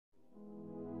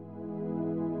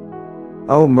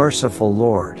Oh merciful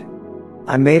Lord,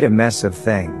 I made a mess of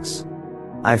things.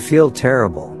 I feel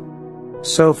terrible.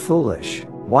 So foolish.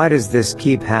 Why does this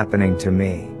keep happening to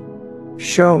me?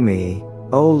 Show me,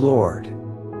 O Lord,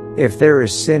 if there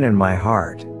is sin in my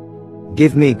heart.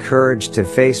 Give me courage to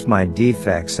face my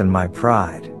defects and my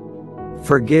pride.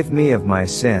 Forgive me of my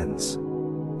sins.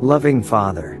 Loving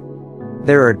Father,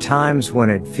 there are times when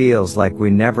it feels like we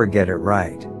never get it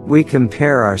right. We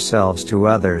compare ourselves to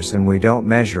others and we don't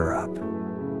measure up.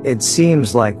 It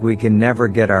seems like we can never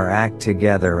get our act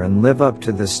together and live up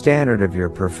to the standard of your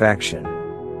perfection.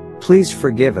 Please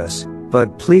forgive us,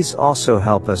 but please also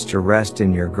help us to rest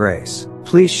in your grace.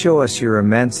 Please show us your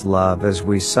immense love as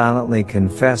we silently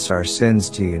confess our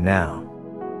sins to you now.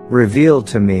 Reveal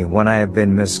to me when I have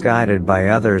been misguided by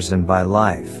others and by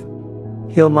life.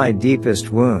 Heal my deepest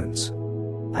wounds.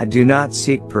 I do not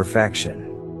seek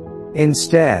perfection.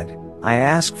 Instead, I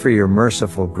ask for your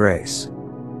merciful grace.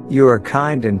 You are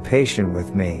kind and patient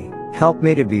with me. Help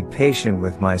me to be patient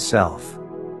with myself.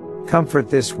 Comfort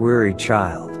this weary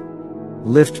child.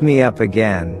 Lift me up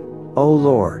again, O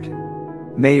Lord.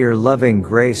 May your loving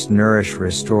grace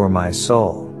restore my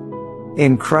soul.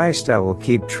 In Christ I will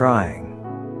keep trying.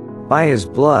 By his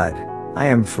blood, I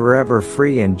am forever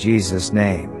free in Jesus'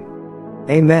 name.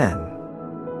 Amen.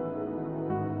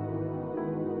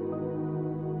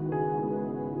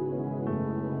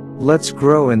 Let's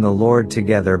grow in the Lord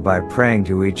together by praying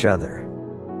to each other.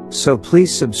 So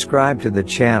please subscribe to the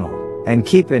channel and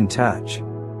keep in touch,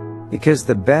 because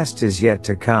the best is yet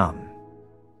to come.